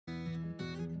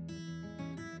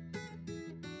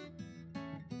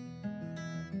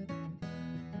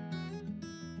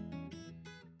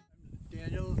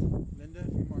Daniel, Linda,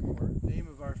 name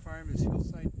of our farm is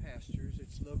Hillside Pastures.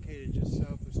 It's located just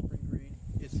south of Spring Green.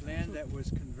 It's land that was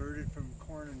converted from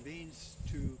corn and beans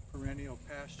to perennial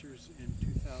pastures in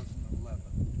 2011.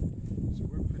 So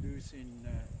we're producing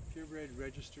purebred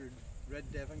registered red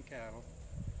Devon cattle.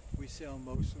 We sell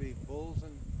mostly bulls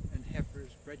and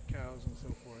heifers, bred cows and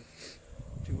so forth,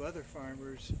 to other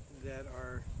farmers that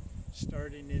are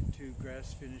starting into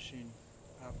grass finishing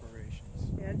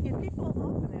operations. And people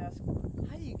often ask,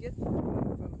 how do you get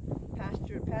from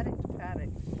pasture, paddock to paddock?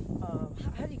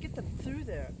 How do you get them through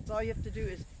there? So all you have to do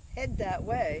is head that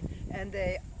way, and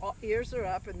ears are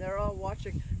up and they're all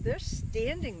watching. They're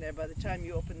standing there by the time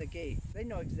you open the gate. They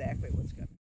know exactly what's coming.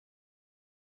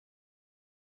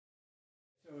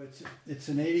 So it's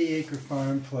an 80-acre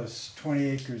farm plus 20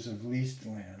 acres of leased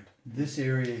land. This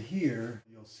area here,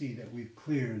 you'll see that we've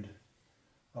cleared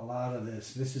a lot of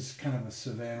this. This is kind of a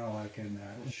savanna like in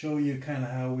that. We'll show you kind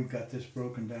of how we got this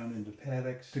broken down into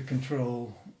paddocks to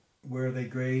control where they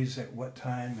graze at what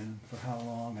time and for how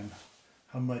long and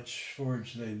how much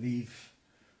forage they leave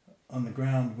on the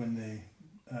ground when they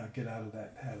get out of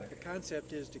that paddock. The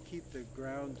concept is to keep the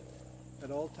ground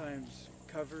at all times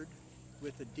covered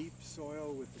with a deep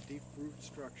soil, with a deep root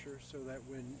structure, so that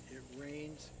when it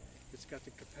rains, it's got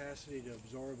the capacity to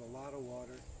absorb a lot of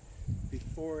water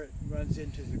before it runs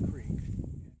into the creek.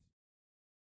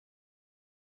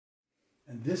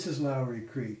 And this is Lowry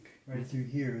Creek. Right through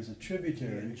here is a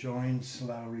tributary that joins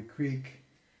Lowry Creek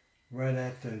right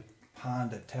at the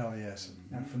pond at Taliesin.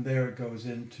 And from there it goes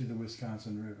into the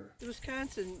Wisconsin River. The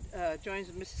Wisconsin joins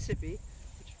the Mississippi,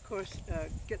 which of course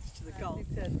gets to the Gulf. I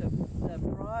think that the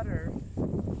broader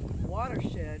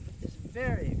watershed is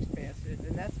very expansive,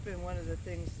 and that's been one of the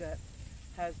things that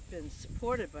has been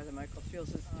supported by the Michael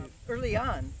Fields Institute. Early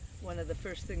on, one of the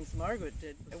first things Margaret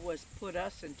did was put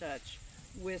us in touch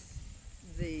with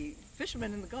the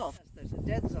fishermen in the Gulf. There's a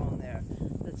dead zone there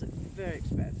that's very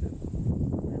expansive,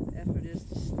 and the effort is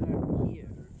to start here.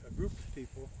 A group of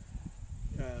people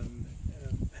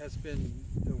has been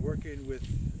working with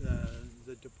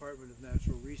the Department of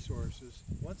Natural Resources.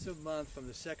 Once a month, on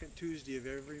the second Tuesday of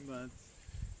every month,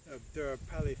 there are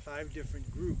probably 5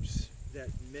 different groups that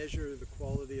measure the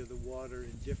quality of the water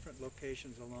in different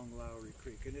locations along Lowry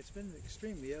Creek. And it's been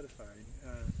extremely edifying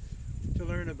to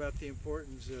learn about the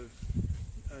importance of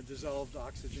dissolved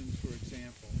oxygen, for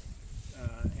example,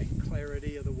 and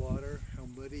clarity of the water. How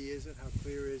muddy is it? How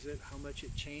clear is it? How much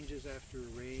it changes after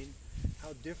a rain?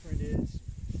 How different it is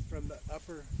from the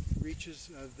upper reaches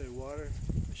of the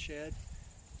watershed?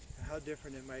 How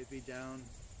different it might be down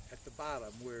at the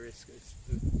bottom, where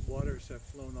the waters have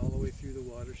flown all the way through the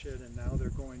watershed, and now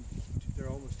they're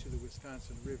almost to the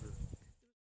Wisconsin River.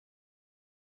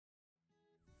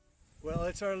 Well,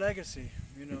 it's our legacy,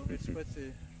 you know. It's what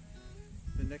the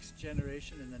next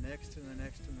generation and the next and the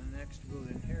next and the next will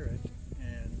inherit,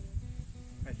 and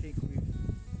I think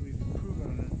we've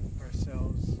proven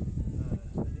ourselves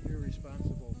an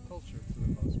irresponsible culture for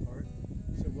the most part.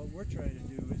 So what we're trying to